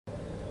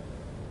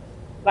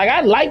Like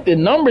I like the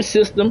number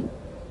system.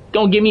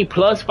 Gonna give me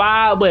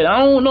 +5, but I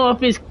don't know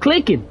if it's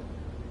clicking.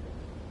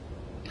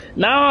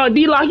 Nah,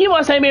 D-Lock, you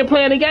must ain't been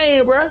playing the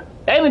game, bruh.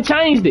 They done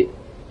changed it.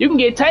 You can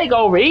get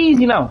takeover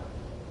easy now.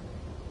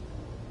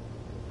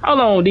 Hold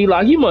on,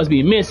 D-Lock, you must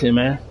be missing,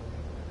 man.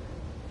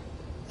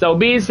 So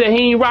Biz said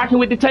he ain't rocking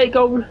with the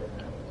takeover?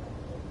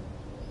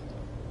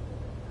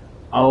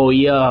 Oh,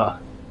 yeah.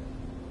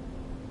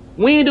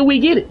 When do we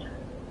get it?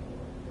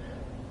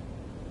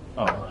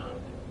 Oh.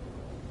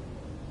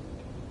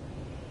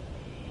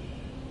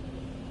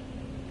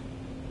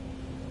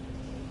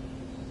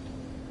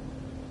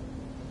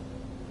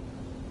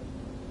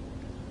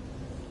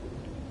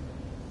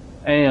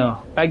 Damn.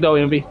 Backdoor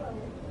envy.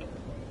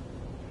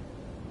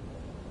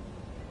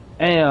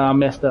 Damn, I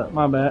messed up.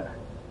 My bad.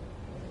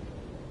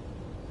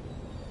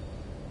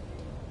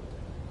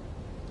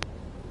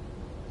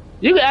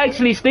 You can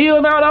actually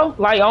steal now, though?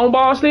 Like, on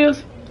ball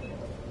steals?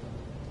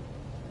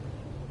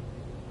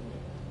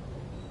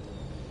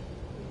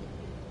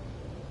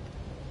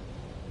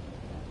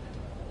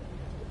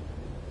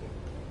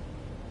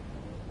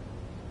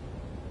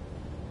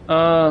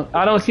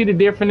 I don't see the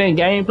difference in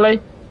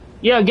gameplay.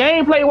 Yeah,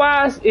 gameplay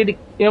wise,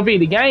 it'll be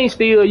the game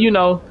still, you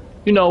know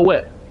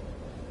what?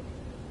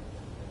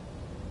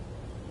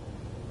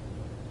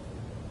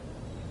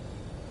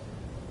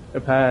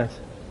 The pass.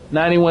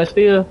 91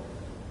 still.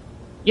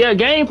 Yeah,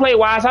 gameplay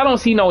wise, I don't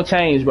see no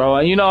change, bro.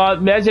 You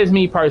know, that's just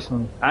me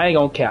personally. I ain't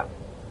gonna cap.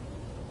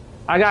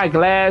 I got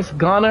Glass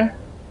Gunner.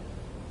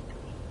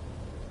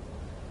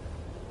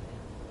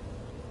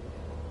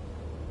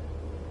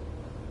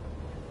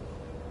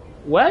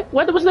 What?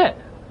 What was that?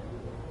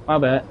 My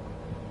bad.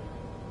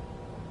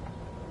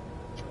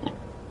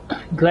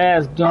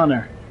 Glass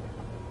Gunner.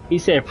 He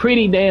said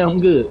pretty damn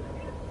good.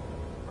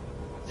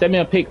 Send me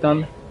a pic,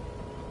 Thunder.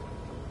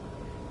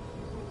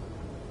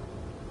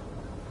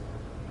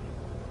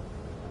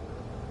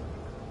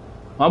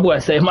 My boy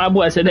said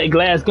that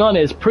Glass Gunner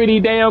is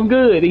pretty damn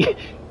good.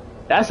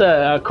 That's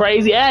a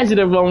crazy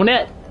adjective on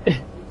that.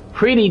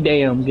 Pretty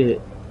damn good.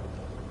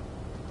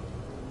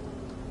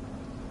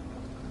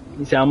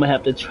 He said I'm gonna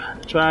have to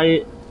try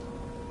it.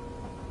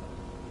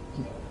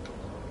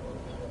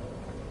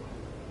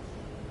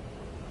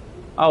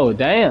 Oh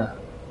damn.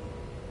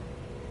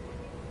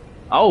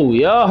 Oh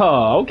yeah.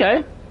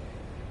 Okay.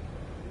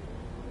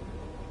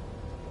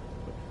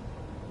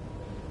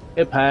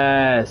 Good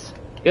pass.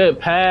 Good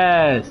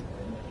pass.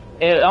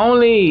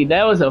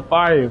 That was a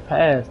fire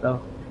pass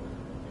though.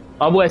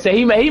 My boy said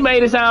he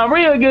made it sound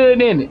real good,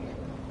 didn't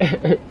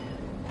it?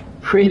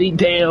 Pretty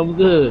damn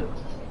good.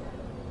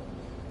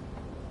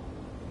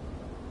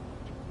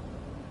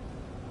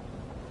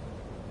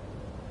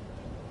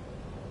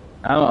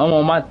 I'm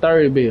on my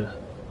third bill.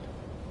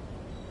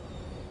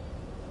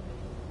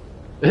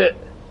 He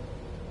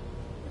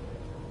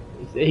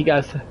said he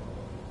got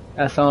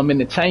some in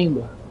the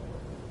chamber.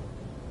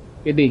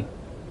 Good D.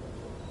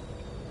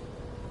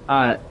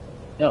 Alright.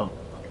 Yo.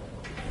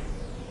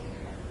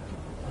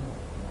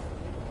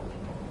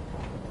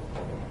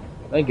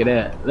 Look at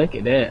that. Look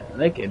at that.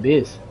 Look at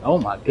this. Oh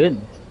my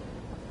goodness.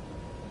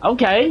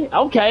 Okay,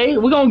 okay.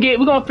 We're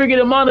gonna figure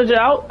the monitor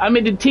out. I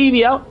mean the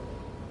TV out.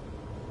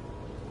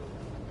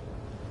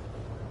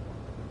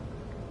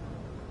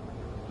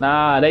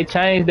 Nah, they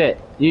changed that.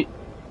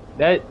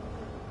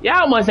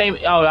 Y'all must ain't.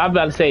 Oh, I'm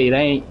about to say it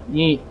ain't.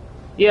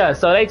 Yeah,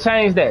 so they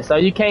changed that, so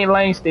you can't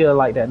lane steal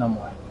like that no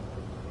more.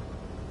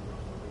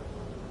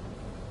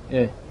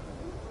 Yeah,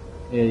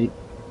 yeah,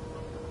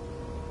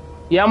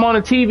 yeah. I'm on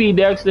the TV,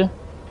 Dexter.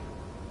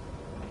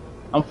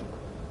 I'm,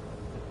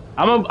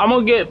 I'm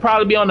gonna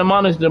probably be on the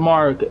monitor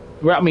tomorrow.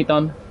 Rap me,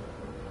 Thunder.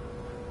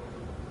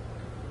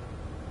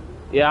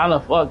 Yeah, I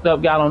done fucked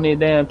up. Got on that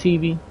damn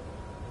TV.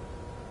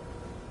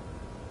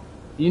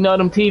 You know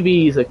them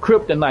TVs are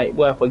kryptonite,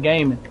 boy, for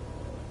gaming.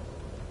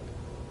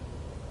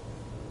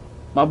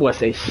 My boy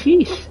say,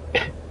 sheesh.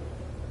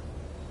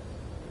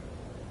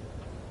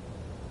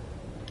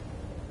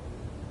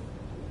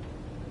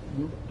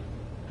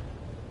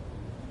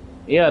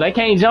 Yeah, they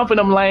can't jump in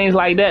them lanes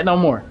like that no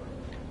more.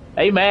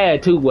 They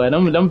mad too, boy.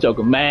 Them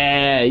jokers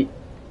mad.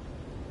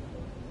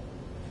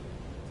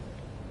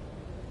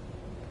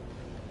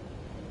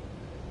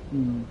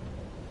 Hmm.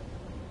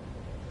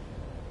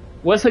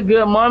 What's a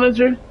good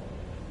monitor?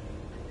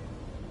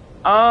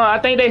 I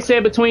think they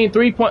said between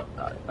 3 point.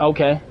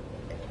 Okay.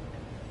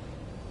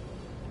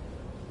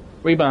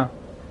 Rebound.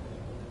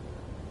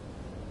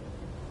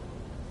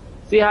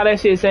 See how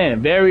that shit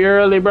saying? Very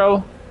early,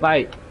 bro.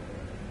 Like,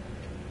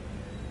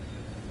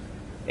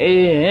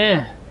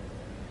 yeah.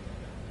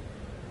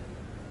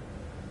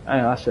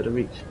 I should have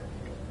reached.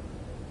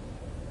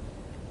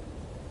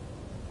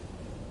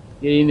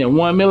 Yeah, you need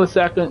 1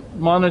 millisecond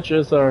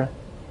monitors are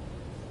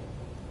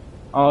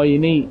all you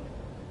need.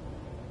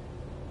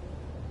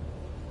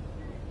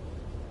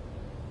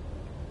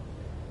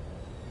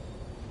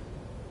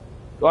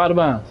 Go out of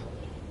bounds.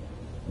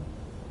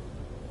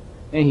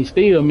 And he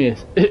still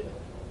missed.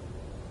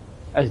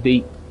 That's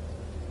deep.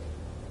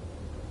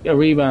 Good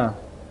rebound.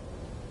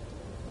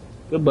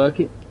 Good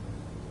bucket.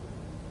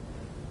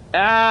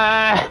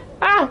 Ah.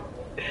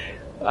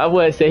 I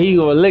would say he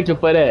gonna lick you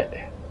for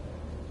that.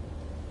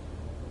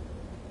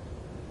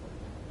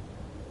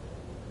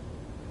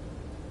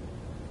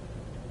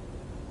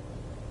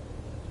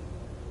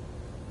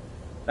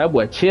 That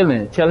boy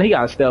chilling. Tell him he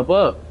gotta step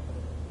up.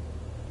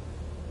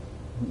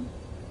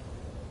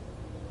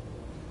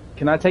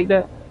 Can I take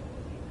that?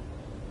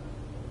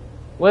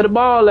 Where the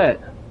ball at?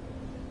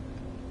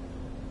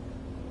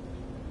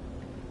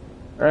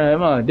 Alright,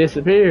 come on,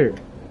 disappeared.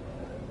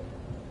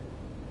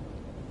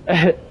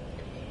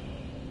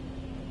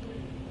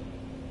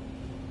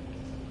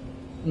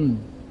 Hmm.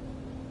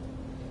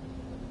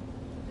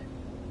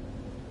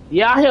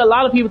 Yeah, I hear a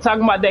lot of people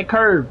talking about that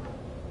curve.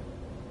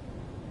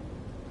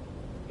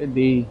 Good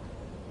D.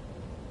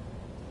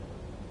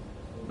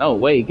 No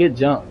way, good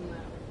jump.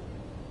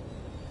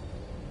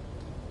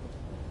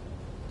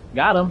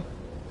 Got him.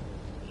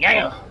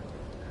 Yeah.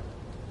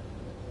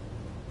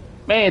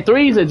 Man,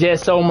 threes are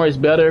just so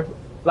much better.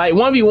 Like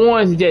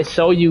 1v1s just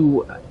show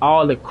you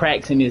all the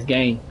cracks in this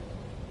game.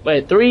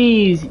 But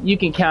threes, you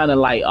can kind of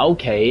like,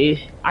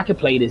 okay, I can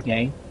play this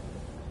game.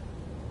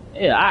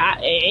 Yeah,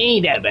 it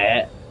ain't that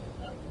bad.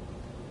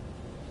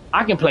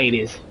 I can play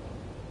this.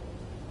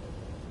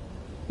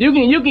 You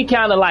can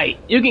kind of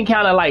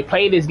like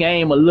play this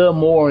game a little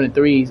more in the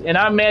threes, and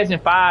I imagine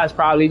fives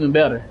probably even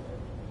better.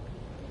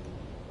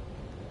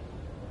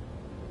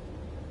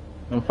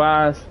 On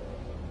fives,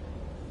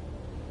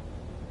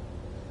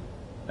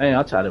 hey,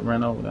 I'll try to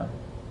run over there.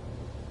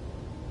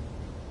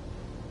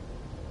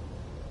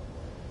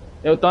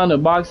 Yo, Thunder,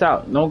 box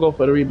out. Don't go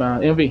for the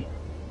rebound. MV.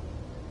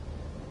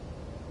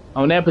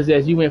 On that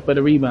possession, you went for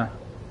the rebound.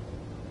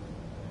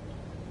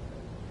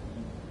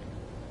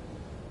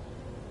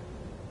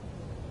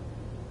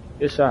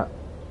 Good shot.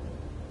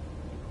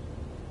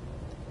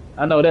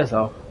 I know that's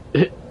all.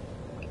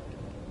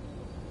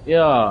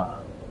 Yeah.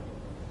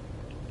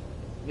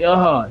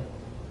 Yeah.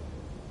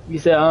 You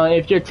said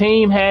if your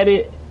team had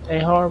it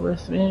at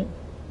Harvest, man.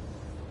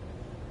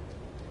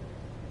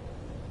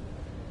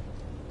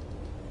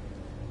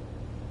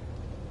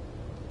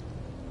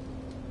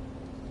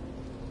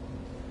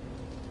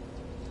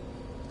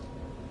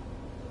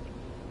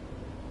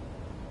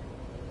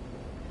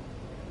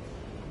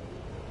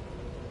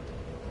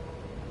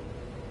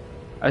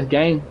 That's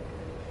game.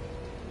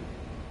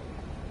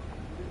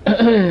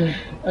 I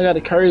got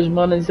the Courage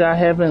Monies. I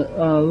haven't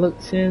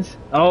looked since.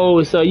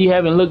 Oh, so you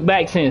haven't looked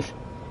back since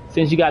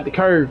you got the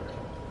curve.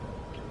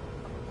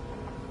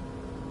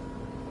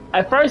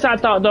 At first, I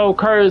thought though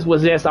curves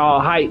was just all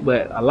hype,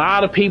 but a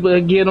lot of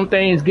people give them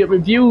things good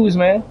reviews,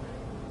 man.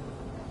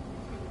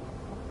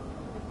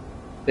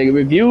 The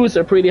reviews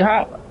are pretty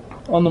hot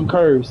on them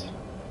curves.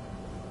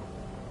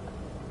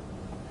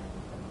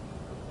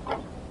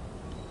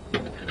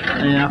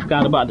 Man, I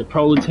forgot about the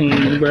protein,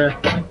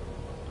 bruh.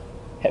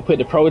 Had put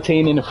the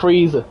protein in the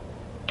freezer.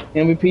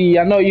 MVP,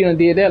 I know you done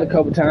did that a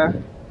couple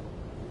times.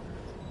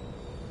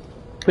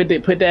 Put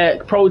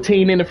that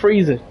protein in the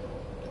freezer.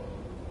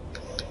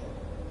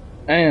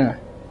 Damn.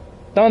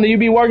 Thunder, you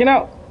be working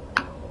out?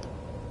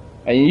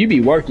 And you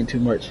be working too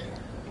much.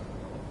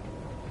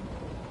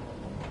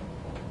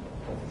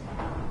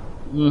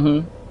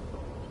 Mm-hmm.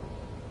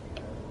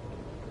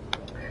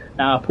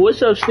 Now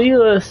push-up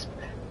still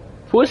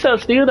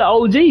the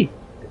OG.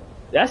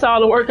 That's all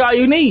the workout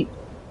you need.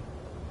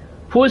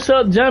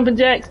 Push-up, jumping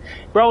jacks,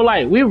 bro.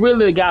 Like we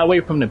really got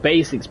away from the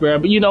basics, bro.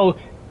 But you know,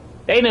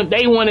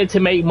 they wanted to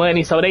make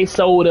money, so they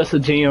sold us a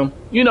gym.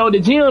 You know, the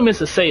gym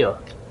is a sale.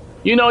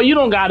 You know, you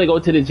don't gotta go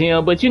to the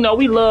gym, but you know,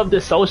 we love the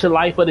social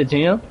life of the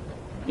gym.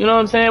 You know what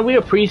I'm saying? We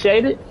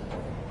appreciate it.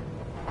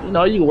 You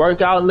know, you can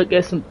work out, look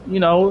at some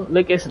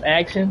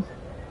actions,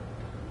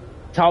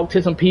 talk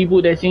to some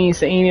people that you ain't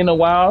seen in a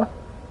while.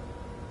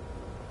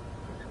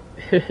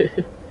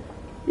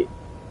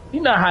 You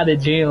know how the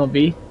gym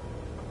be.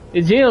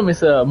 The gym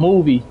is a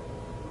movie.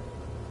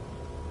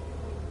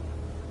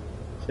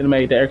 Should have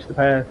made the extra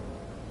pass.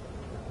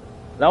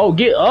 No,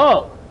 get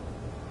up.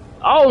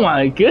 Oh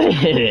my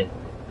goodness.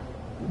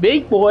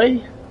 Big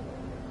boy.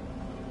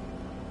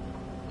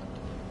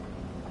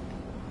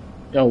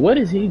 Yo, what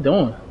is he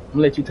doing? I'm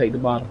gonna let you take the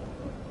bottom.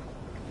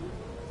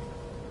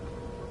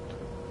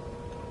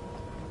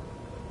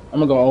 I'm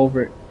gonna go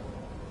over it.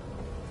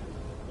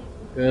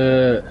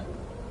 Good.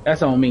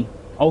 That's on me.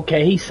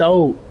 Okay, he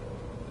sold.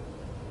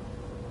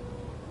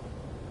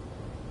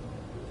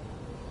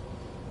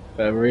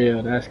 For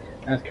real, that's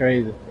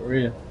crazy. For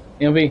real.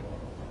 MV.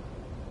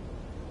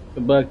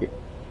 The bucket.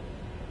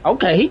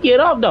 Okay, he get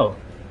up though.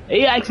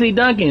 He actually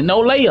dunking,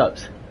 no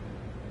layups.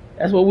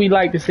 That's what we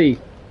like to see.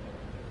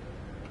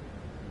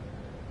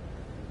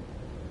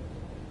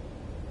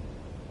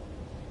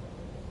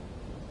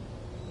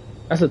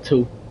 That's a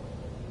 2.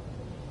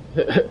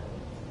 Good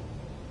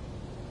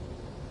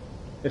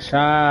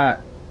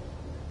shot.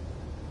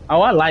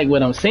 Oh, I like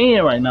what I'm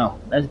seeing right now.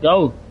 Let's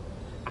go.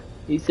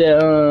 He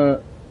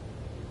said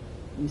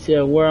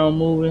where I'm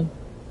moving,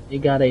 you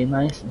got a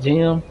nice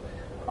gym.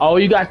 Oh,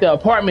 you got the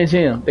apartment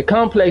gym, the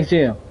complex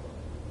gym.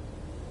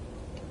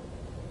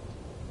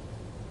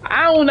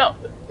 I I don't know.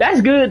 That's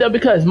good though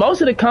because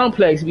most of the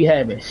complex be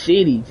having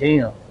shitty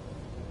gym.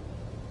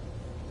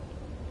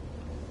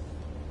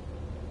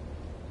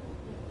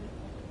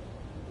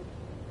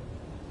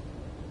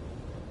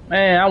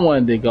 Man, I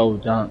wanted to go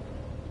dunk.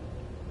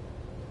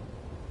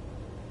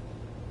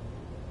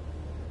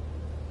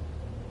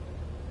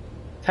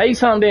 Take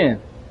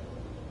something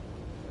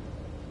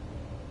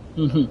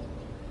then.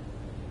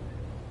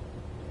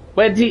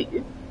 But the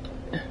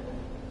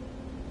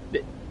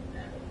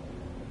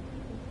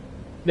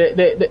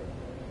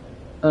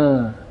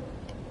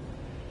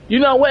you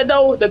know what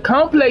though? The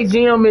complex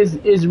gym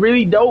is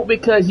really dope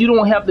because you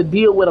don't have to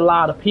deal with a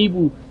lot of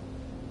people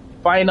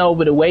fighting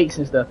over the weights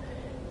and stuff.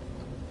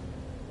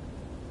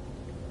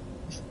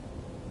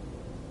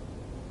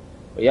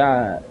 But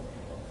yeah.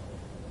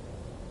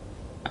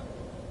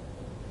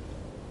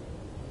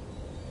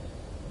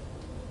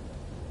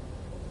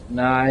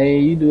 Nah, hey,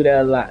 you do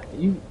that a lot. I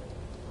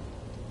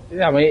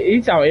mean,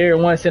 each time every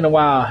once in a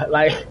while,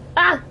 like,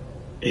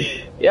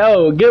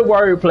 yo, good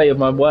wordplay,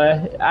 my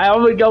boy.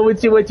 I'm gonna go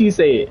with you what you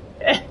said.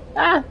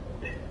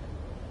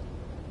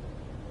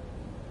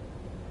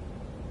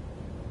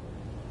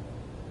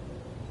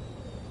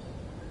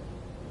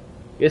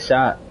 Good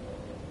shot.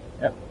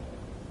 Yep.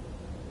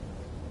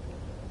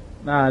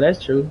 Nah,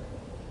 that's true.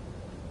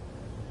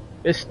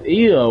 It's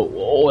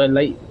still and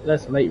late.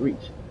 That's late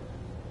reach.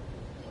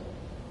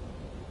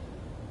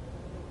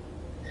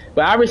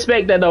 But I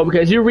respect that though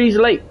because you reached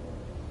late.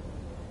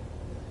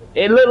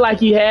 It looked like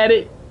he had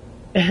it.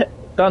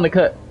 Thunder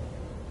cut.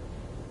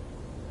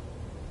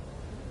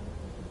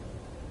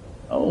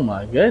 Oh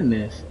my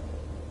goodness.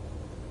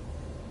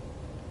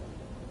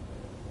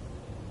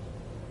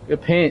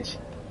 Good pinch.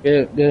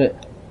 Good.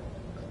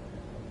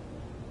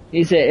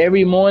 He said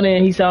every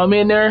morning he saw him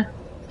in there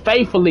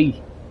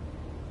faithfully.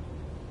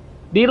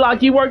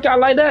 D-Lock, you worked out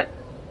like that?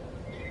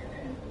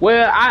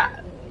 Well,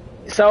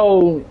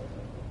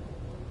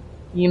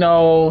 you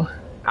know,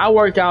 I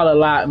work out a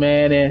lot,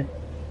 man, and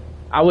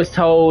I was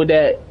told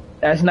that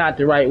that's not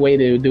the right way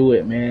to do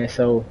it, man.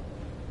 So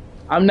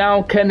I'm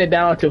now cutting it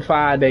down to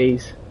 5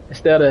 days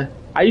instead of,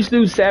 I used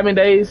to do 7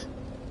 days,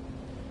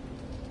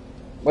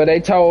 but they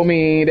told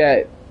me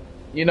that,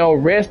 you know,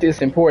 rest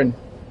is important.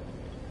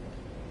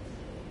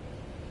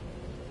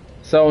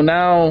 So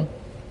now,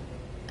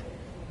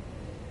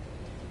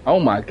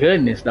 oh my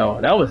goodness, though,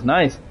 that was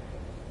nice.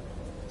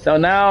 So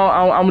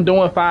now I'm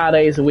doing 5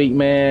 days a week,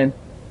 man.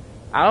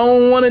 I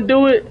don't want to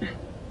do it.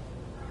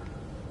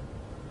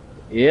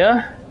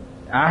 Yeah,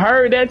 I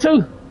heard that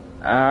too.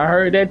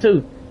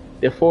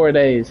 The 4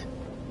 days.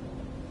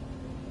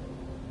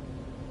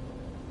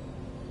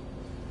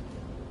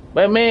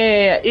 But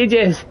man, it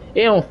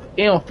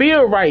don't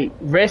feel right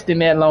resting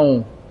that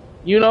long.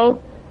 You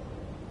know?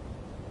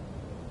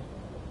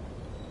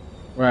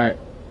 Right.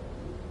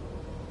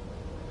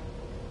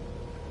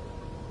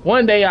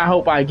 One day I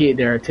hope I get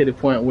there to the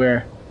point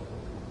where,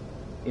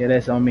 yeah,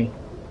 that's on me.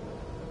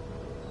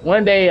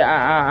 One day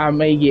I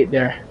may get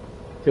there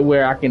to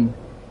where I can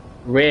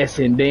rest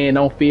and then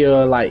don't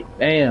feel like,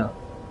 damn.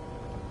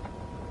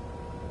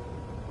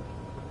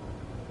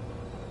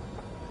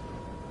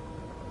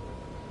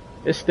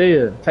 Just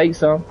still take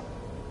some.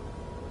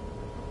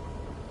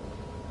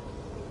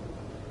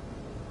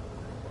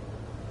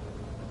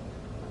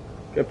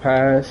 Good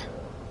pass.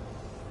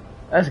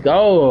 Let's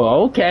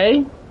go.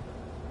 Okay.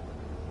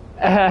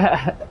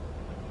 Yeah,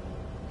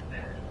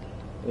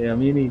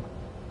 me neither.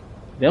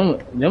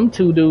 Them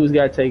two dudes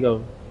gotta take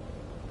over.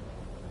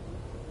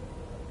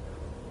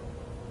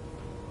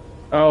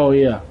 Oh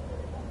yeah.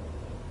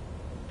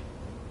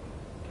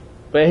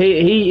 But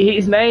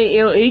his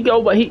name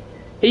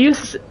he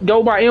used to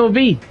go by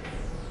MV.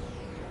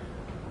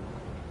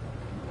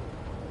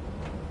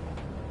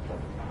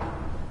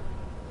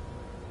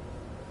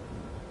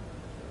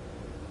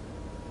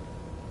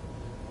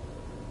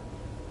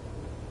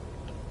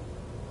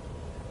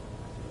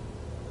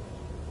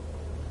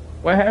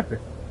 What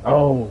happened?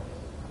 Oh.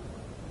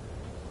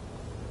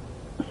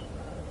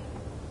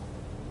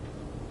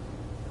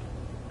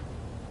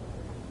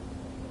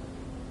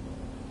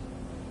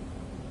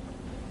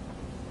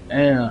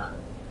 Damn.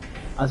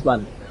 I was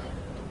about to.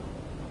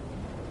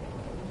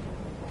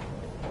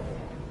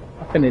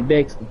 I finna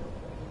dex him.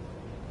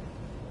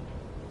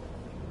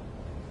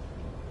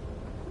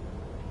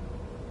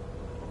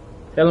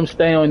 Tell him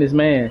stay on this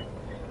man.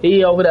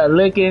 He over there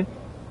looking.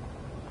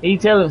 He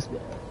tell him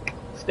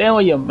stay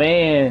on your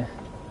man,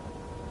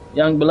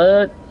 young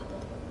blood.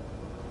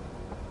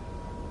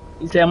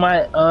 He said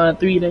my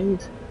 3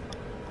 days.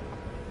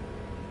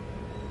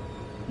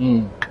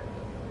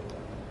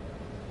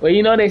 Well,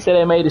 you know they said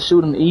they made the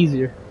shooting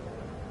easier.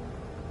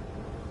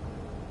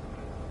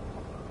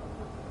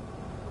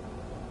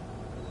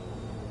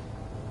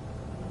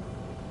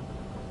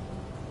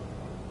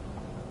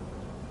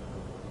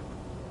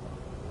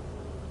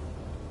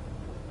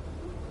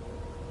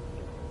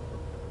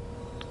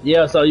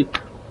 Yeah, so you,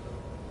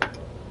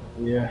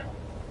 yeah,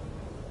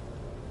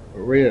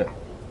 for real.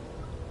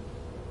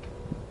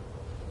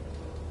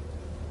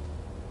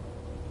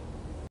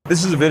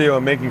 This is a video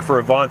I'm making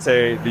for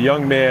Avante, the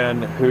young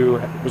man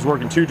who was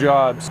working 2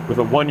 jobs with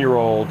a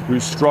 1-year-old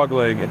who's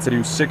struggling and said he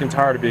was sick and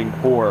tired of being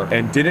poor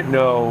and didn't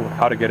know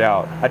how to get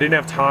out. I didn't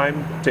have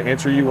time to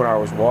answer you when I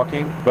was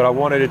walking, but I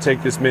wanted to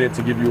take this minute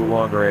to give you a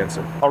longer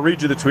answer. I'll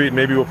read you the tweet,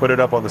 maybe we'll put it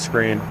up on the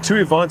screen. To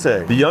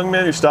Avante, the young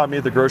man who stopped me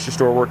at the grocery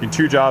store working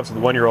 2 jobs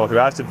with a 1-year-old who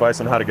asked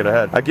advice on how to get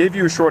ahead. I gave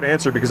you a short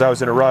answer because I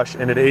was in a rush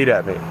and it ate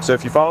at me. So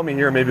if you follow me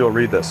here, maybe you'll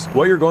read this.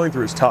 What you're going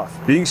through is tough.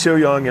 Being so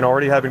young and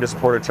already having to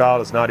support a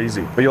child is not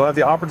easy, but you'll have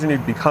the opportunity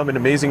to become an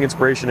amazing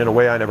inspiration in a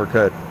way I never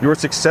could. Your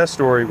success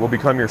story will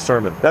become your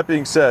sermon. That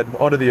being said,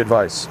 onto the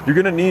advice. You're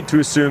going to need to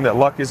assume that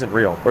luck isn't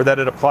real, or that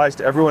it applies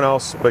to everyone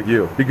else but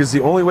you, because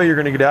the only way you're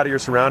going to get out of your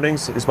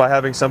surroundings is by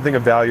having something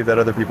of value that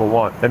other people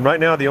want. And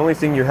right now, the only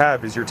thing you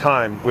have is your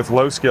time with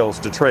low skills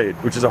to trade,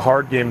 which is a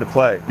hard game to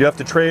play. You have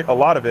to trade a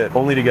lot of it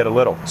only to get a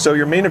little. So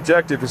your main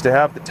objective is to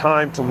have the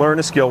time to learn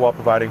a skill while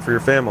providing for your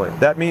family.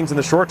 That means in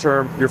the short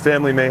term, your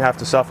family may have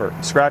to suffer.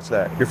 Scratch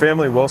that. Your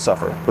family will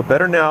suffer. But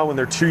better now when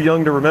they're too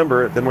young to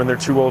remember it than when they're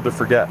too old to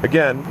forget.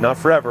 Again, not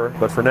forever,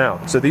 but for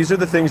now. So these are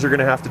the things you're going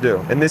to have to do.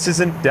 And this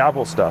isn't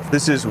dabble stuff.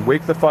 This is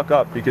wake the fuck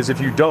up, because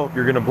if you don't,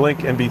 you're going to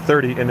blink and be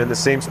 30 and in the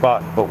same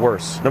spot, but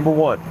worse. Number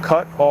 1,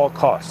 cut all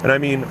costs. And I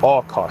mean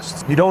all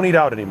costs. You don't eat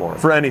out anymore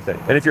for anything.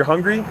 And if you're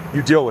hungry,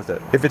 you deal with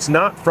it. If it's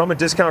not from a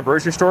discount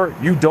grocery store,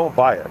 you don't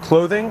buy it.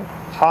 Clothing,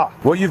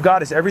 what you've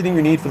got is everything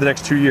you need for the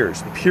next 2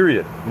 years,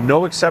 period.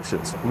 No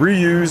exceptions.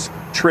 Reuse,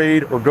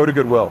 trade, or go to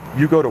Goodwill.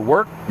 You go to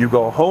work, you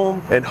go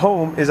home, and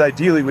home is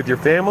ideally with your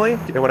family.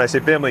 And when I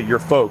say family, your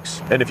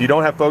folks. And if you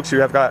don't have folks who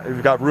have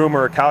got room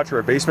or a couch or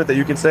a basement that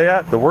you can stay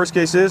at, the worst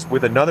case is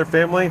with another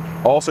family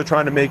also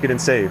trying to make it and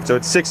save. So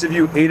it's 6 of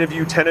you, 8 of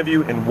you, 10 of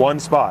you in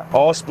one spot,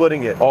 all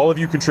splitting it, all of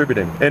you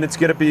contributing. And it's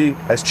gonna be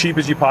as cheap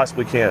as you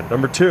possibly can.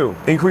 Number 2,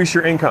 increase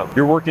your income.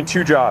 You're working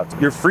 2 jobs.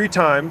 Your free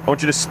time, I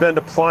want you to spend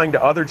applying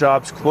to other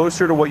jobs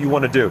closer to what you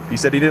want to do. He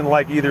said he didn't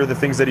like either of the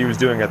things that he was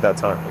doing at that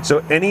time.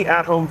 So any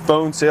at-home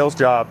phone sales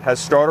job has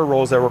starter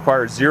roles that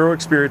require 0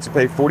 experience to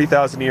pay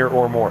 $40,000 a year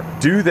or more.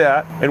 Do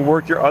that and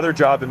work your other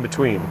job in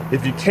between.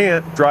 If you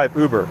can't, drive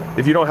Uber.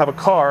 If you don't have a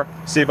car,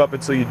 save up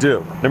until you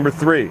do. Number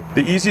 3,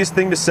 the easiest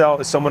thing to sell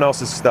is someone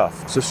else's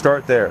stuff. So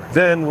start there.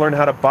 Then learn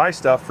how to buy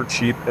stuff for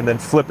cheap and then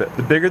flip it.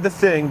 The bigger the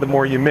thing, the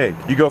more you make.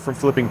 You go from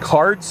flipping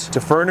cards to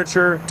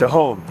furniture to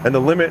home, and the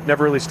limit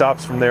never really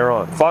stops from there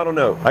on. Final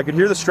note, I could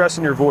hear the stress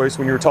in your voice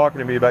when you were talking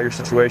to me about your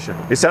situation.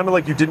 It sounded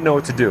like you didn't know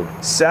what to do.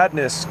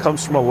 Sadness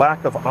comes from a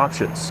lack of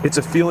options. It's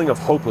a feeling of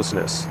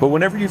hopelessness. But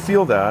whenever you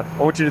feel that, I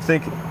want you to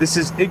think, this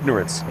is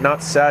ignorance,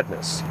 not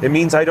sadness. It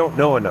means I don't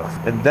know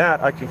enough, and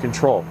that I can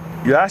control.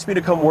 You asked me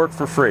to come work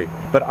for free,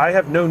 but I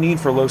have no need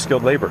for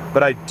low-skilled labor.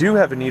 But I do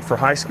have a need for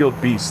high-skilled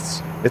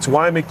beasts. It's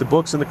why I make the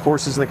books and the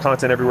courses and the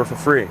content everywhere for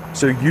free.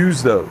 So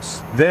use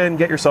those. Then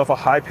get yourself a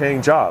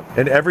high-paying job,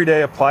 and every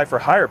day apply for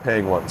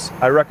higher-paying ones.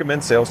 I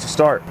recommend sales to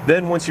start.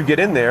 Then once you get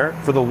in there,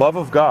 for the love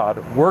of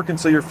God, work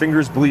until your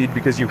fingers bleed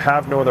because you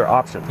have no other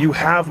option. You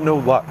have no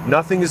luck.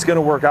 Nothing is going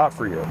to work out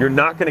for you. You're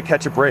not going to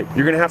catch a break.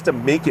 You're going to have to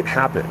make it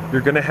happen. You're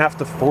going to have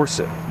to force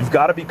it. You've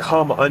got to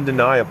become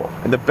undeniable.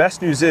 And the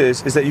best news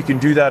is that you can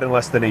do that in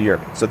less than a year.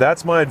 So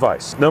that's my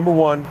advice. Number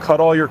 1, cut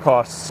all your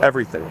costs,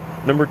 everything.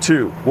 Number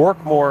 2,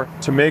 work more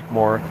to make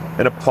more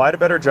and apply to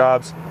better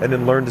jobs and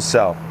then learn to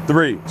sell.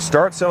 3,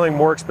 start selling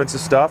more expensive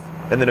stuff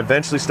and then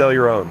eventually sell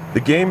your own. The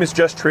game is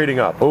just trading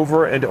up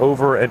over and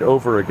over and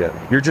over again.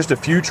 You're just a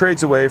few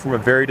trades away from a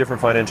very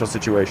different financial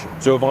situation.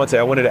 So Avante,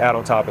 I wanted to add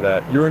on top of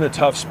that, you're in a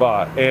tough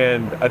spot,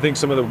 and I think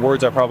some of the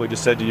words I probably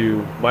just said to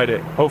you might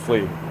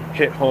hopefully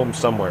hit home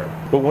somewhere.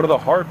 But one of the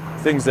hard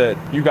things that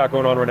you got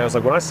going on right now is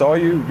like, when I saw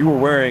you, you were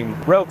wearing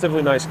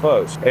relatively nice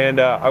clothes. And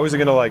I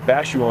wasn't gonna like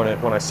bash you on it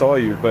when I saw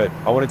you, but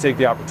I want to take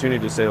the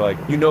opportunity to say, like,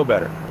 you know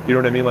better. You know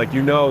what I mean? Like,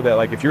 you know that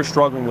like if you're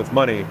struggling with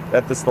money,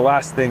 that's the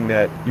last thing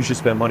that you should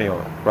spend money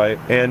on, right?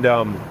 And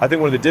I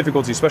think one of the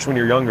difficulties, especially when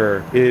you're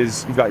younger,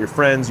 is you've got your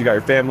friends, you got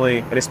your family,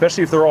 and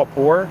especially if they're all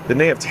poor, then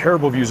they have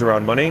terrible views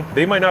around money.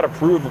 They might not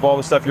approve of all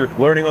the stuff you're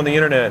learning on the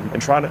internet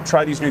and trying to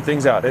try these new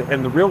things out.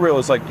 And the real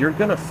is like, you're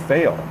gonna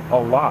fail a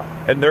lot.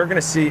 And they're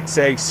gonna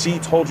say, see,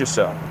 told you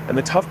so. And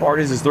the tough part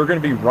is they're gonna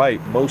be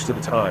right most of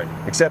the time.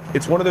 Except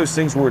it's one of those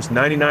things where it's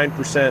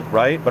 99%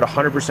 right, but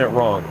 100%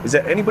 wrong. Is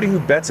that anybody who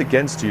bets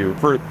against you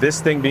for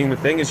this thing being the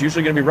thing is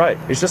usually gonna be right.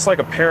 It's just like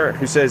a parent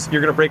who says,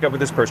 you're gonna break up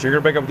with this person, you're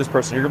gonna break up with this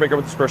person, you're gonna break up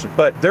with this person.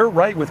 But they're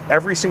right with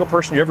every single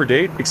person you ever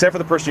date, except for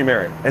the person you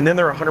marry. And then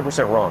they're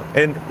 100% wrong.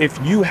 And if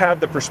you have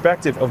the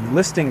perspective of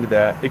listening to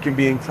that, it can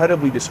be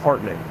incredibly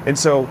disheartening. And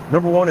so,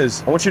 number 1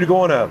 is, I want you to go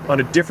on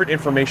a different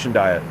information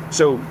diet.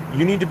 So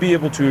you need to be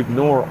able to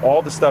ignore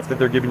all the stuff that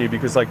they're giving you,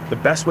 because like the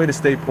best way to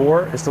stay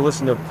poor is to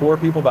listen to poor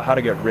people about how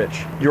to get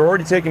rich. You're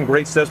already taking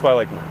great steps by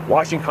like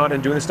watching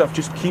content, doing this stuff.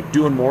 Just keep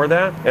doing more of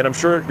that. And I'm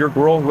sure your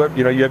girl, whoever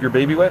you have your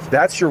baby with,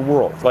 that's your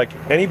world. Like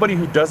anybody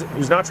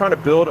who's not trying to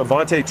build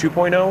Avante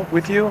 2.0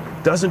 with you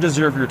doesn't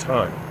deserve your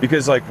time,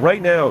 because like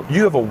right now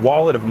you have a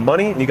wallet of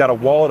money and you got a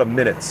wallet of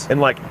minutes, and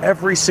like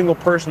every single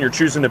person you're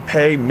choosing to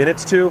pay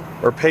minutes to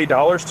or pay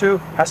dollars to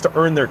has to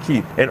earn their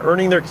keep. And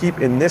earning their keep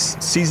in this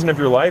season of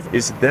your life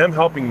is them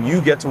helping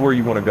you get to where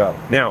you want to go.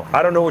 Now,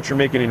 I don't know what you're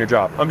making in your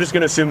job. I'm just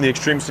going to assume the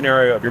extreme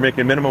scenario of you're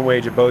making minimum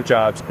wage at both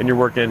jobs and you're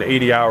working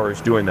 80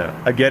 hours doing that.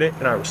 I get it,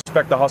 and I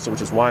respect the hustle,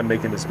 which is why I'm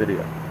making this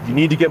video. You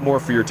need to get more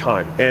for your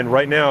time. And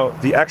right now,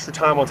 the extra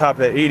time on top of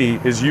that 80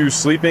 is you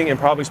sleeping and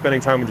probably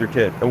spending time with your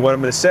kid. And what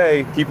I'm going to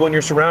say, people in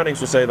your surroundings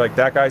will say, like,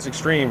 that guy's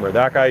extreme, or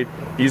that guy,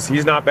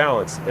 he's not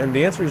balanced. And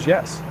the answer is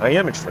yes, I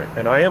am extreme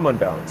and I am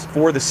unbalanced.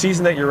 For the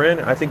season that you're in,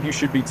 I think you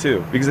should be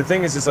too. Because the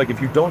thing is, it's like,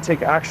 if you don't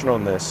take action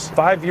on this,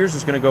 5 years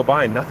is going to go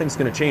by and nothing's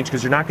going to change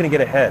because you're not going to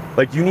get ahead.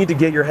 Like, you need to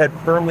get your head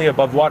firmly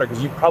above water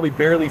because you probably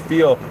barely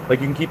feel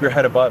like you can keep your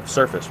head above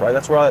surface, right?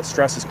 That's where all that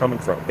stress is coming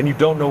from. And you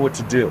don't know what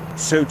to do.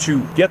 So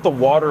to get the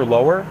water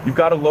lower, you've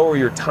got to lower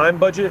your time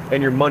budget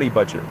and your money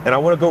budget. And I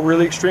want to go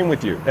really extreme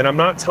with you. And I'm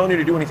not telling you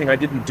to do anything I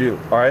didn't do.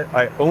 All right.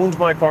 I owned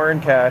my car in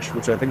cash,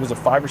 which I think was a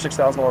 $5,000 or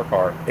 $6,000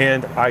 car.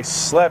 And I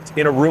slept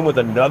in a room with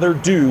another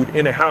dude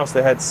in a house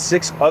that had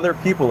 6 other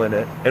people in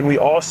it. And we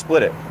all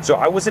split it. So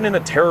I wasn't in a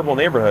terrible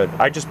neighborhood.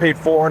 I just paid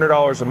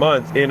 $400 a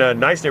month in a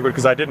nice neighborhood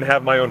because I didn't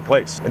have my own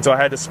place. And so I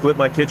had to split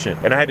my kitchen.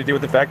 And I had to deal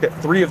with the fact that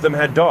 3 of them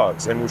had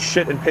dogs and was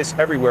shit and piss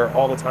everywhere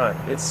all the time.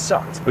 It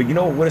sucked. But you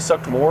know what would have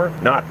sucked more?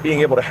 Not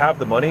being able to have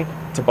the money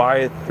to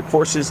buy the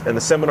courses and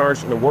the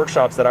seminars and the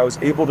workshops that I was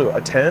able to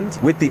attend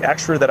with the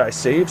extra that I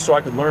saved so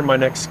I could learn my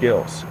next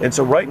skills. And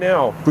so right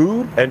now,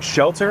 food and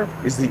shelter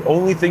is the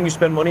only thing you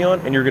spend money on,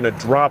 and you're gonna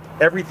drop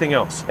everything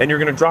else. And you're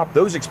gonna drop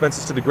those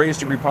expenses to the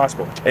greatest degree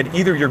possible. And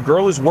either your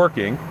girl is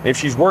working, if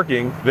she's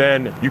working,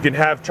 then you can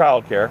have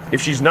childcare.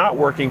 If she's not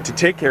working to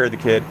take care of the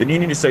kid, then you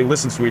need to say,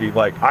 listen, sweetie,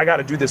 like, I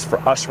gotta do this for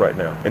us right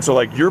now. And so,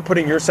 like, you're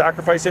putting your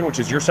sacrifice in, which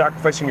is you're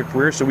sacrificing your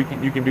career so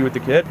you can be with the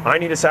kid. I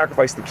need to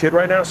sacrifice the kid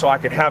right now so I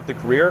can have the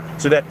career,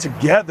 so that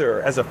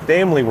together as a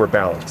family we're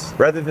balanced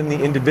rather than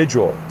the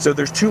individual. So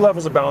there's 2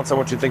 levels of balance I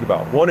want you to think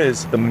about. One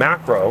is the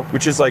macro,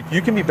 which is like,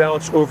 you can be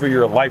balanced over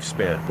your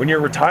lifespan. When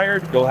you're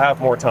retired, you'll have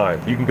more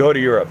time. You can go to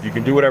Europe, you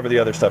can do whatever the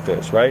other stuff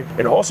is, right?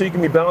 And also you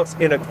can be balanced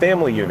in a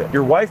family unit.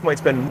 Your wife might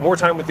spend more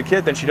time with the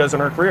kid than she does in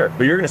her career,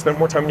 but you're gonna spend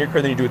more time in your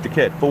career than you do with the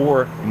kid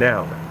for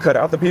now. Cut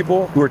out the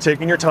people who are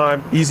taking your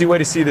time. Easy way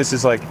to see this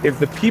is like, if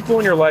the people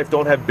in your life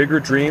don't have bigger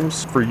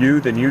dreams for you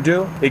than you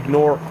do,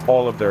 ignore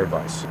all of their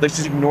advice. Let's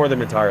just ignore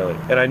them entirely.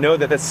 And I know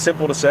that that's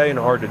simple to say and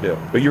hard to do,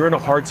 but you're in a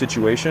hard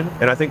situation.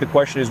 And I think the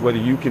question is whether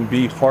you can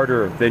be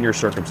harder than your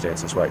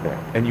circumstances right now.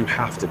 And you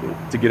have to be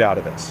to get out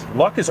of this.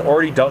 Luck has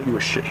already dealt you a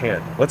shit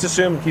hand. Let's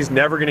assume he's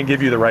never going to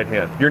give you the right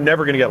hand. You're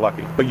never going to get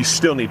lucky, but you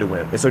still need to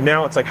win. And so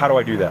now it's like, how do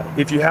I do that?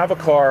 If you have a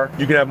car,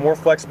 you can have more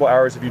flexible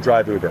hours if you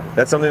drive Uber.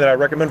 That's something that I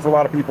recommend for a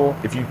lot of people.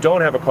 If you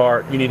don't have a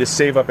car, you need to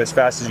save up as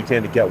fast as you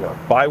can to get one.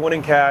 Buy one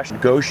in cash,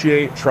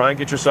 negotiate, try and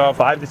get yourself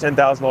 $5,000 to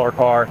 $10,000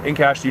 car in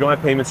cash. You don't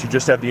have payments, you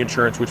just have the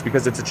insurance, which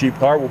because it's a cheap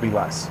car will be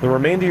less. The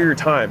remainder of your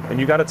time, and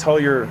you got to tell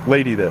your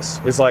lady this,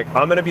 is like,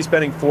 I'm going to be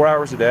spending 4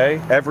 hours a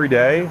day, every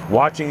day,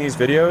 watching these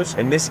videos,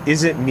 and this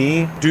isn't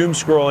me doom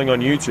scrolling on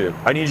YouTube.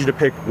 I need you to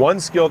pick one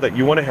skill that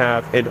you want to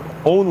have and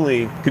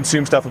only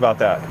consume stuff about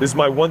that. This is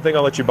my one thing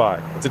I'll let you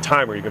buy. It's a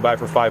timer. You can buy it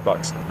for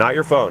 $5, not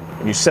your phone.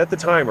 And you set the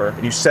timer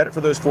and you set it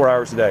for those 4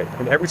 hours a day.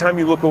 And every time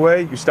you look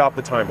away, you stop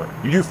the timer.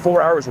 You do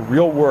 4 hours of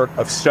real work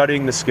of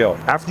studying the skill.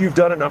 After you've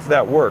done enough of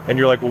that work and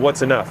you're like, well,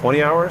 what's enough?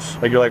 20 hours?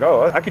 Like, you're like,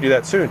 oh, I could do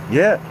that soon.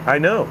 Yeah, I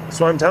know. That's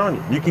what I'm telling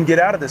you. You can get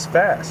out of this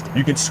fast.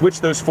 You can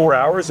switch those 4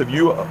 hours of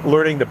you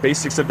learning the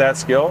basics of that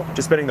skill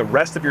to spending the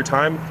rest of your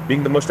time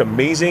being the most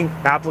amazing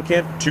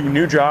applicant to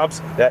new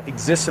jobs that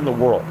exist in the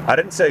world. I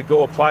didn't say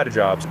go apply to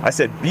jobs. I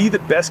said be the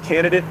best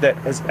candidate that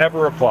has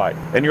ever applied.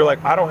 And you're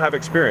like, I don't have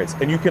experience.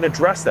 And you can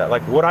address that.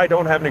 Like, what I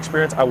don't have an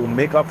experience, I will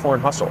make up for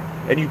and hustle.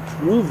 And you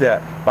prove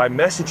that by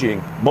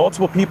messaging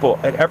multiple people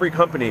at every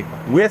company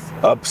with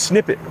a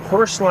snippet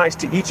personalized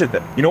to each of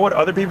them. You know what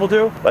other people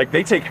do? Like,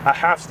 they take a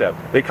half step.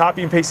 They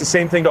copy and paste the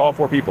same thing to all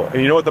 4 people.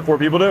 And you know what the 4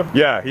 people do?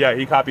 Yeah,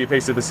 he copy and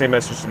pasted the same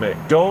message to me.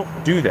 Don't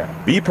do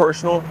that. Be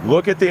personal.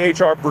 Look at the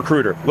HR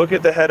recruiter. Look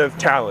at the head of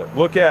talent.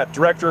 Look at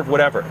director of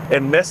whatever.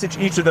 And message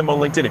each of them on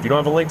LinkedIn. If you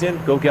don't have a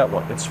LinkedIn, go get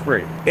one. It's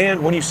free.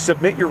 And when you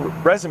submit your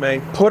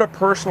resume, put a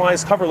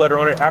personalized cover letter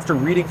on it after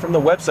reading from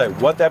the website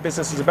what that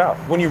business is about.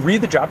 When you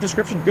read the job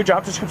description, good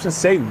job descriptions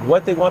say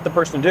what they want the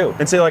person to do.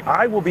 And say, like,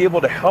 I will be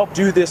able to help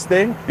do this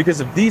thing because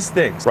of these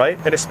things, right?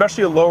 And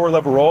especially a lower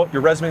level role,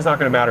 your resume is not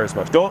going to matter as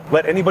much. Don't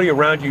let anybody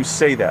around you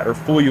say that or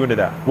fool you into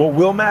that. What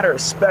will matter,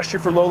 especially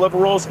for low level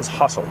roles, is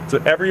hustle. So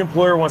every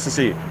employer wants to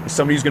see is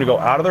somebody who's going to go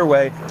out of their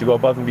way to go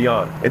above and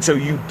beyond. And so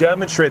you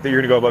demonstrate that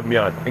you're going to go above and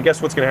beyond. And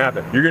guess what's going to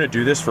happen? You're going to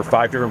do this for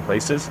 5 different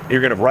places.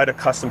 You're going to write a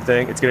custom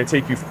thing. It's going to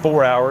take you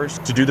 4 hours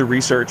to do the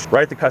research,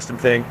 write the custom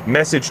thing,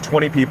 message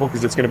 20 people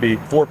because it's going to be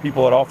 4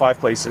 people at all 5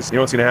 places. You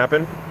know what's going to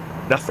happen?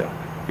 Nothing.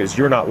 because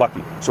you're not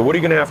lucky. So what are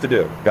you gonna have to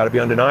do? Gotta be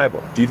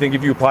undeniable. Do you think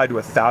if you applied to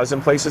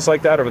 1,000 places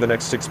like that over the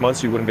next 6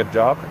 months, you wouldn't get a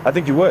job? I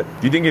think you would.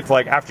 Do you think if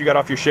like after you got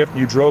off your shift,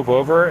 you drove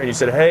over and you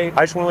said, hey,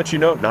 I just wanna let you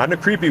know, not in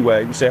a creepy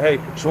way, you say, hey,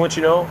 just wanna let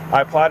you know,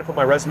 I applied to put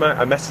my resume,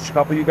 I messaged a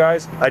couple of you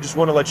guys, I just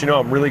wanna let you know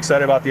I'm really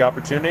excited about the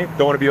opportunity,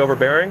 don't wanna be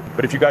overbearing,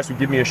 but if you guys would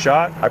give me a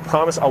shot, I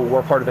promise I will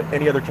work harder than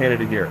any other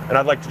candidate here. And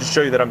I'd like to just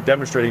show you that I'm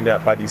demonstrating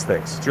that by these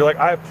things. So you're like,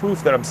 I have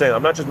proof that I'm saying,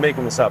 I'm not just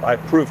making this up, I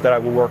have proof that I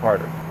will work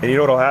harder. And you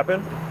know what'll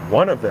happen?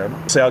 One of them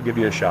say, I'll give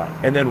you a shot.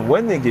 And then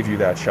when they give you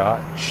that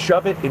shot,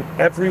 shove it in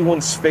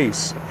everyone's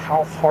face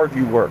how hard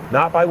you work.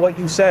 Not by what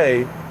you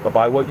say, but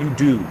by what you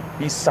do.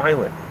 Be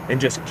silent and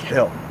just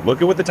kill.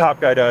 Look at what the top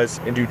guy does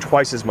and do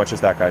twice as much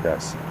as that guy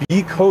does.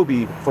 Be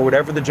Kobe for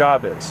whatever the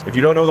job is. If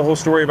you don't know the whole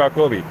story about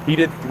Kobe, he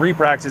did 3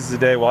 practices a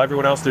day while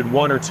everyone else did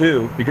 1 or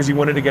 2 because he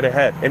wanted to get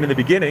ahead. And in the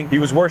beginning, he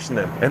was worse than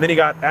them. And then he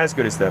got as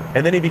good as them.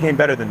 And then he became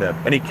better than them.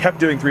 And he kept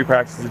doing 3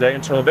 practices a day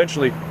until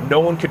eventually no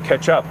one could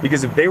catch up.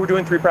 Because if they were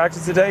doing 3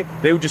 practices a day,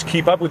 they would just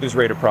keep up with his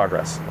rate of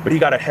progress. But he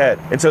got ahead.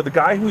 And so the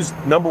guy who's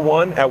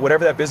 #1 at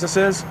whatever that business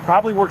is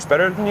probably works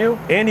better than you,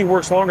 and he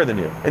works longer than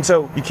you. And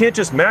so you can't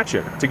just match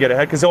him to get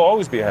ahead because he'll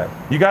always be ahead.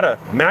 You gotta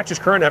match his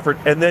current effort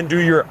and then do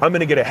your I'm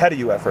gonna get ahead of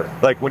you effort.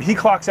 Like when he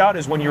clocks out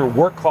is when your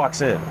work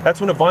clocks in.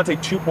 That's when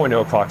Avante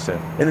 2.0 clocks in.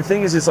 And the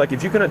thing is like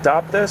if you can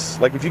adopt this,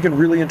 like if you can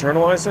really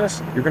internalize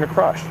this, you're gonna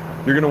crush.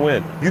 You're gonna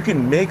win. You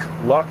can make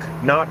luck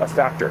not a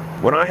factor.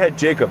 When I had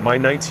Jacob, my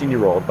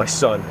 19-year-old, my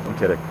son, I'm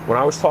kidding. When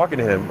I was talking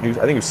to him, I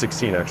think he was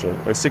 16 actually.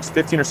 I was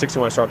 15 or 16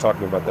 when I started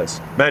talking about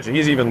this. Imagine,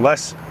 he's even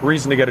less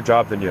reason to get a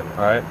job than you,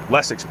 all right?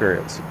 Less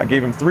experience. I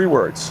gave him 3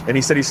 words, and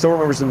he said he still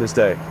remembers them this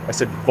day. I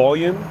said,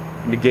 volume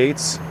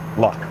negates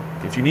luck.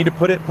 If you need to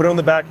put it on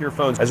the back of your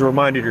phones as a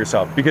reminder to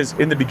yourself. Because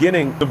in the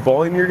beginning, the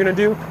volume you're gonna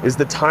do is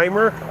the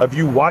timer of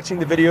you watching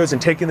the videos and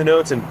taking the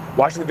notes and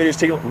watching the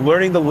videos,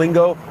 learning the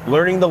lingo,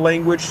 learning the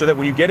language so that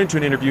when you get into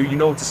an interview, you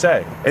know what to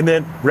say. And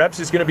then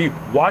reps is gonna be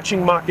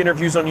watching mock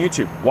interviews on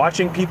YouTube,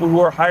 watching people who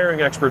are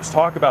hiring experts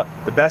talk about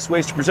the best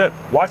ways to present.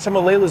 Watch some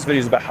of Layla's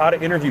videos about how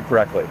to interview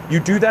correctly.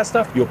 You do that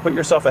stuff, you'll put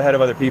yourself ahead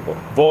of other people.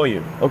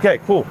 Volume. Okay,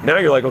 cool. Now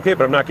you're like, okay,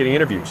 but I'm not getting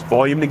interviews.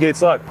 Volume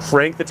negates luck.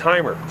 Crank the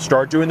timer.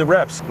 Start doing the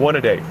reps. 1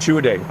 a day, 2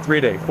 a day, 3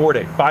 a day, 4 a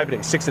day, 5 a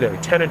day, 6 a day,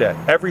 10 a day,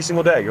 every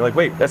single day. You're like,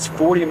 wait, that's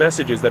 40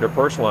 messages that are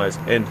personalized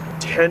and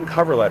 10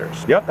 cover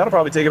letters. Yep, that'll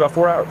probably take about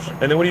 4 hours.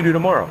 And then what do you do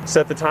tomorrow?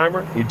 Set the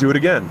timer, you do it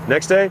again.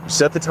 Next day, you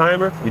set the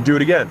timer, you do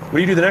it again. What do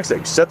you do the next day?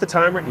 You set the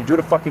timer, you do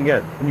it fucking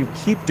again. And you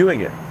keep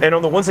doing it. And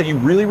on the ones that you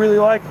really, really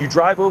like, you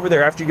drive over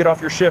there after you get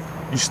off your shift,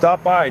 you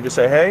stop by and just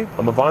say, hey,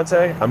 I'm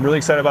Avante. I'm really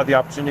excited about the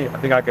opportunity. I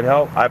think I can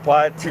help. I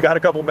applied. You got a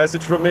couple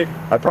messages from me.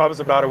 I promise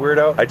I'm not a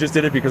weirdo. I just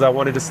did it because I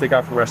wanted to stick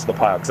out from the rest of the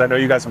pile. Because I know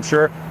you guys, I'm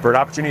sure, for an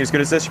opportunity as good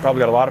as this, you probably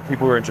got a lot of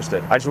people who are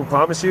interested. I just will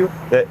promise you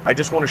that I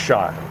just want a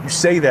shot. You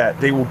say that,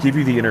 they will give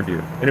you the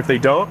interview. And if they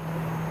don't,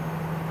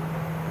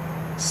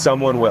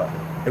 someone will.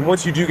 And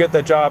once you do get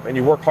that job and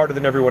you work harder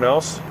than everyone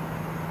else,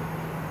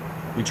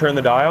 you turn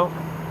the dial.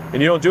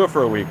 And you don't do it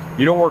for a week.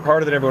 You don't work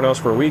harder than everyone else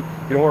for a week.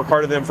 You don't work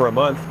harder than them for a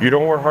month. You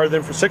don't work harder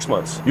than them for 6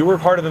 months. You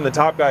work harder than the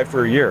top guy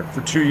for a year,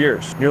 for 2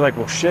 years. And you're like,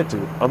 well, shit,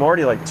 dude, I'm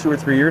already like 2 or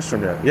 3 years from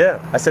now. Yeah,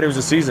 I said it was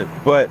a season.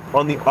 But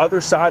on the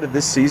other side of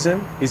this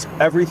season is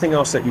everything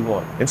else that you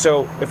want. And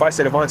so if I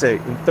said,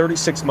 Avante, in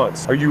 36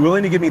 months, are you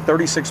willing to give me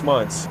 36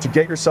 months to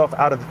get yourself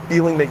out of the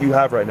feeling that you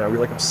have right now? You're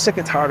like, I'm sick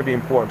and tired of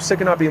being poor. I'm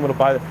sick of not being able to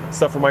buy the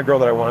stuff for my girl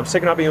that I want. I'm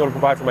sick of not being able to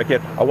provide for my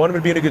kid. I want him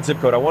to be in a good zip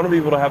code. I want him to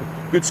be able to have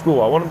good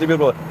school. I want him to be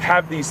able to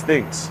have these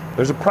things.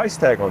 There's a price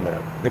tag on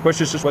that. The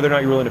question is just whether or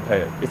not you're willing to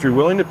pay it. If you're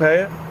willing to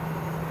pay it,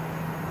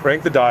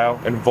 crank the dial,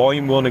 and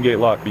volume will negate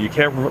luck, but you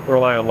can't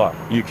rely on luck.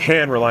 You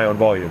can rely on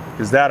volume,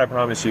 because that, I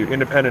promise you,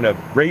 independent of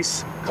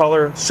race,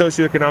 color,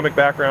 socioeconomic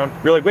background.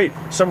 You're like, wait,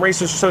 some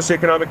races,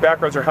 socioeconomic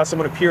backgrounds, or how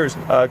someone appears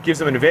gives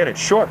them an advantage.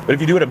 Sure, but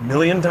if you do it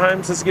 1,000,000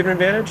 times, does it give an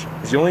advantage?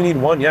 Because you only need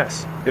one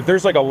yes. If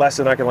there's like a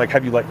lesson I can like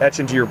have you like etch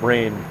into your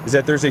brain, is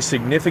that there's a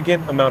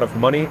significant amount of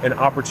money and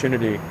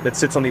opportunity that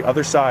sits on the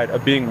other side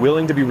of being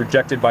willing to be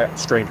rejected by a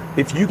stranger.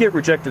 If you get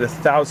rejected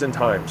 1,000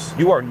 times,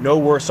 you are no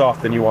worse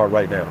off than you are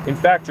right now. In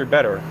fact, you're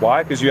better.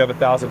 Why? Because you have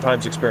 1,000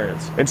 times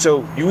experience. And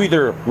so you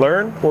either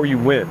learn or you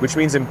win, which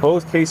means in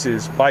both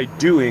cases, by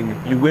doing,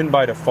 you win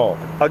by default.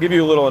 I'll give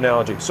you a little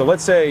analogy. So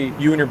let's say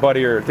you and your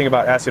buddy are thinking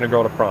about asking a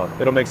girl to prom.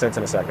 It'll make sense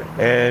in a second.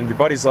 And your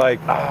buddy's like,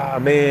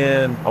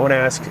 man, I want to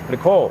ask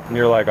Nicole. And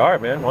you're like, all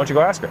right, man, why don't you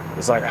go ask her?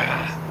 It's like,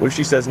 what if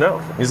she says no?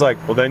 He's like,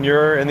 well, then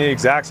you're in the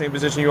exact same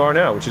position you are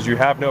now, which is you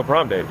have no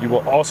prom date. You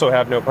will also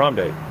have no prom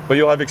date, but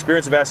you'll have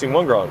experience of asking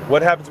one girl.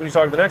 What happens when you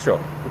talk to the next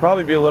girl? You'll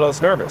probably be a little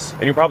less nervous,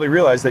 and you'll probably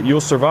realize that you'll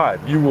survive.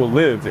 You will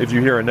live if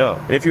you hear a no.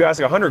 And if you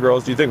ask 100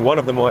 girls, do you think one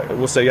of them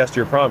will say yes to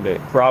your prom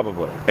date?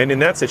 Probably. And in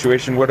that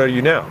situation, what are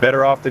you now?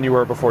 Better off than you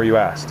were before you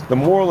asked. The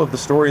moral of the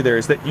story there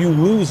is that you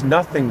lose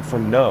nothing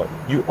from no.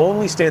 You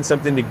only stand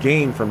something to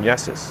gain from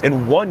yeses.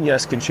 And one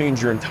yes can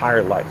change your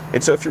entire life.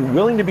 And so if you're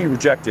willing to be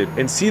rejected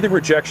and see the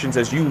rejections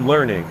as you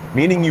learning,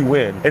 meaning you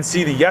win, and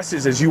see the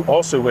yeses as you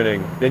also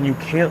winning, then you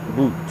can't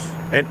lose.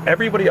 And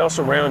everybody else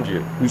around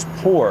you who's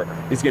poor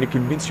is going to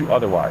convince you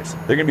otherwise.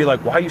 They're going to be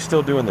like, why are you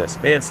still doing this?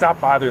 Man,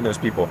 stop bothering those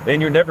people. Man,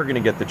 you're never going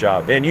to get the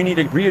job. And you need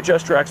to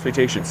readjust your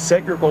expectations.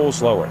 Set your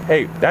goals lower.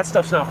 Hey, that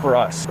stuff's not for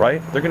us,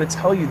 right? They're going to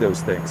tell you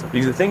those things.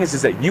 Because the thing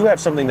is that you have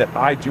something that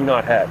I do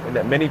not have and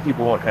that many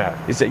people won't have,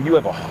 is that you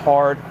have a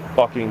hard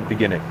fucking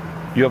beginning.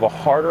 You have a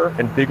harder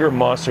and bigger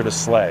monster to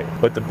slay.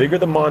 But the bigger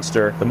the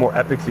monster, the more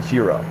epic the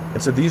hero.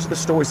 And so these are the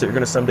stories that you're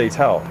going to someday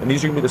tell. And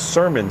these are going to be the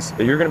sermons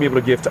that you're going to be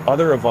able to give to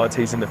other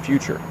Avantes in the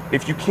future.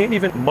 If you can't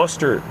even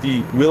muster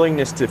the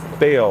willingness to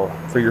fail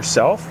for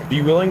yourself,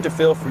 be willing to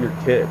fail for your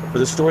kid, for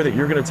the story that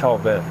you're going to tell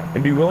them.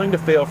 And be willing to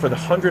fail for the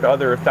 1,000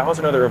 other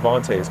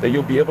Avantes that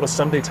you'll be able to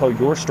someday tell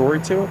your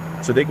story to,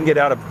 so they can get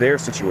out of their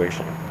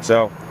situation.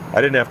 So I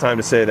didn't have time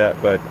to say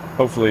that, but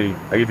hopefully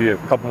I give you a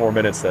couple more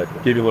minutes that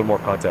give you a little more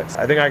context.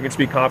 I think I can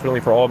speak confidently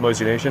for all of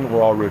Mosey Nation.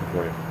 We're all rooting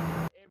for you.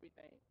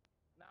 Everything.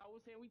 Now, I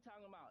was saying we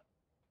talking about,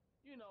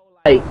 you know,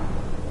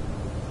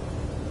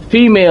 like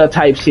female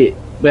type shit.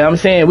 But I'm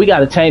saying we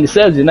gotta change the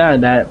subject now,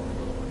 that.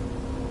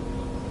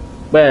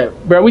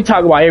 But bro, we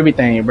talk about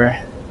everything, bro.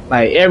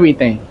 Like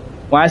everything.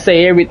 When I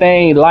say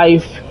everything,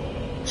 life,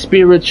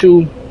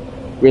 spiritual,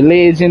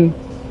 religion,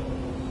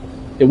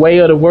 the way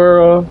of the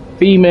world,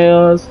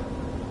 females.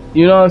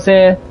 You know what I'm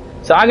saying?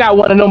 So I got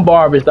one of them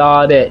barbers,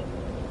 dog, that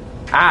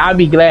I'd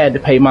be glad to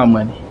pay my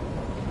money.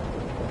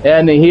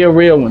 And he a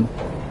real one.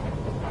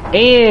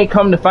 And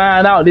come to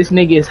find out, this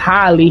nigga is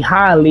highly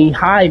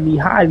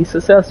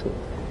successful.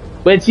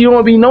 But you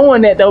don't be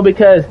knowing that though,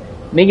 because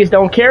niggas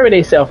don't carry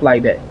themselves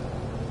like that.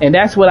 And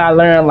that's what I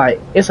learned.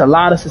 Like, it's a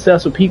lot of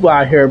successful people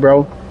out here,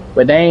 bro,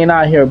 but they ain't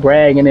out here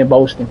bragging and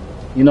boasting.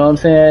 You know what I'm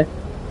saying?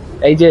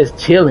 They just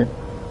chilling.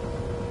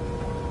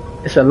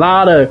 It's a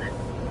lot of,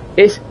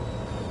 it's,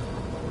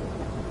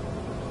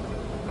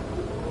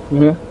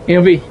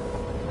 MV.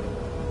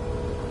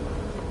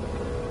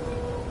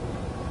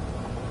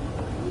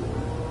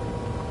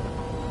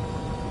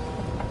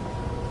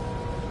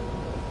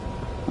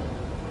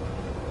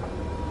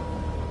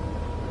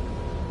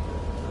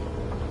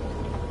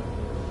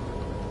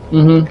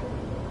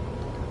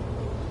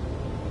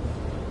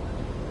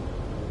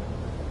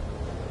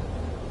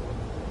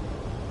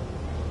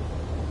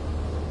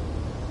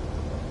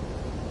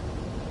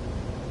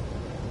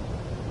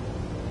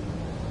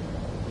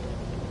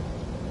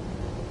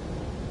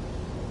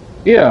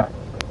 Yeah.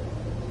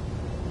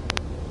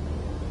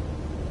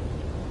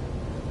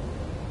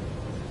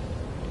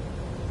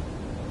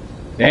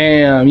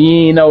 Damn,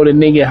 you ain't know the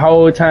nigga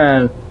whole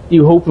time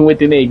you hooping with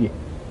the nigga.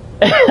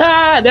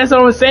 That's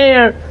what I'm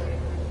saying.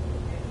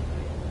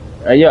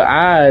 Your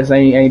eyes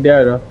ain't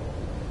there though.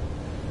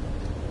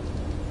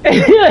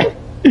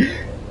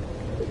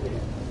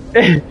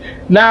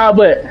 Nah,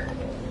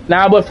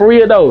 but for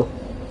real though.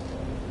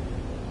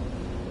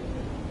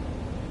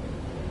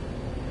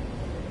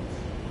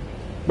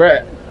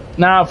 Bruh,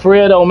 nah, for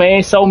real though,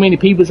 man. So many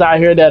people out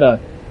here that are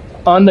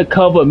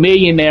undercover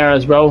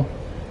millionaires, bro.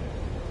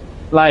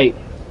 Like,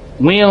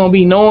 we don't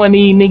be knowing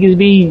these niggas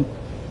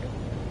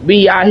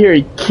be out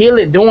here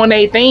killing, doing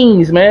their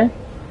things, man.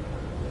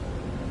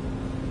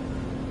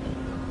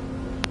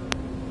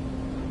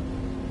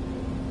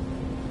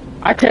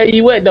 I tell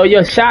you what though,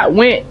 your shot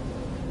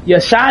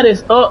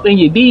is up and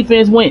your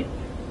defense went.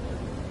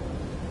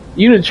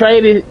 You done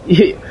traded,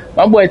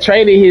 my boy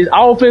traded his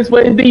offense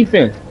for his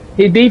defense.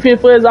 His defense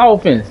for his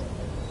offense.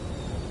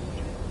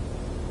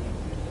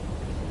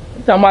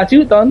 I'm talking about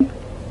you, Thunder.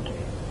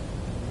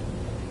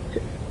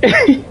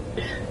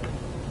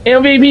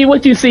 MVP,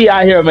 what you see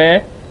out here,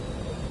 man?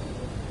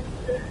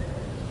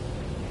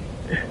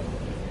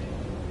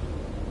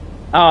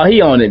 Oh,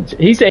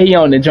 he said he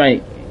on the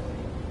drink.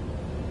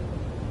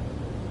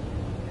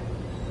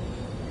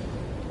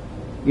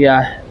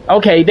 Yeah.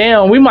 Okay,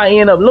 damn, we might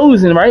end up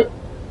losing, right?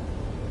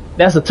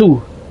 That's a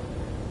 2.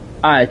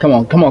 Alright, come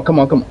on.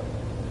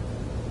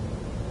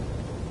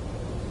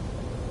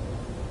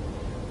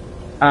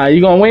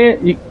 You gonna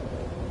win?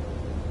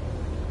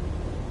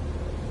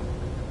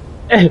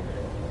 Hey,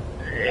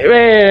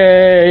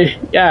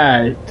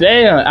 God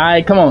damn.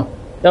 Alright, come on.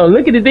 Yo,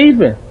 look at the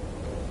defense.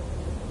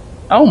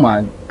 Oh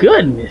my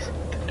goodness.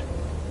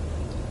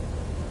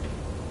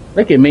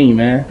 Look at me,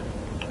 man.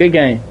 Good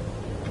game.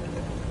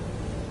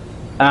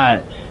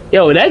 Alright.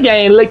 Yo, that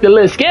game looked a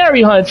little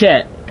scary, huh,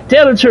 chat?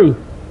 Tell the truth.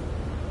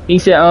 He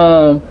said,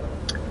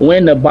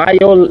 when the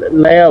bio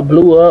lab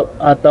blew up,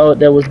 I thought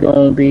that was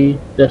gonna be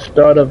the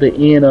start of the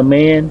end of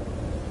man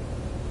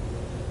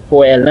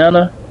for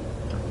Atlanta.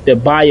 The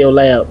bio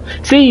lab.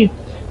 See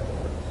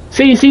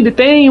the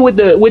thing with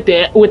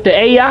the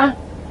AI,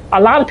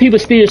 a lot of people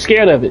still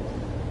scared of it.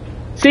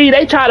 See,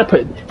 they try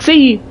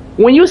to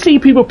when you see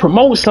people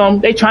promote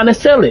something, they trying to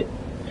sell it.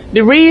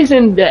 The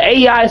reason the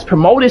AI is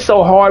promoted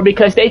so hard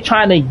because they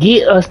trying to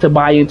get us to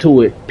buy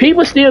into it.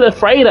 People still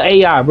afraid of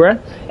AI, bruh.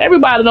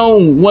 Everybody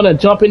don't want to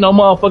jump in no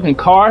motherfucking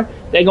car.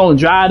 They gonna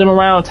drive them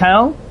around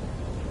town.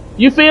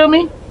 You feel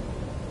me?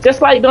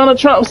 Just like Donald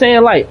Trump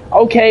saying like,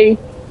 okay,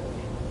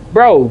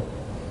 bro,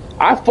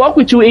 I fuck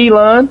with you,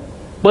 Elon,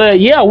 but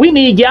yeah, we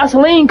need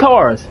gasoline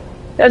cars.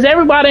 As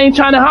everybody ain't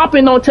trying to hop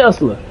in no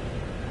Tesla.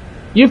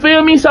 You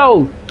feel me?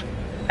 So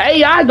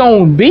AI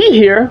gonna be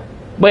here,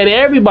 but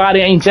everybody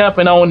ain't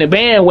jumping on the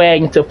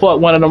bandwagon to fuck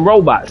one of them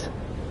robots.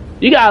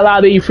 You got a lot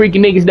of these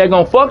freaking niggas that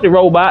gonna fuck the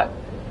robot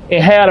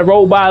and have the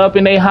robot up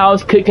in their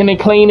house cooking and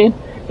cleaning.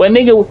 But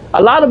nigga,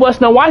 a lot of us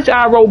don't watch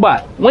our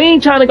robot. We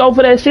ain't trying to go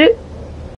for that shit.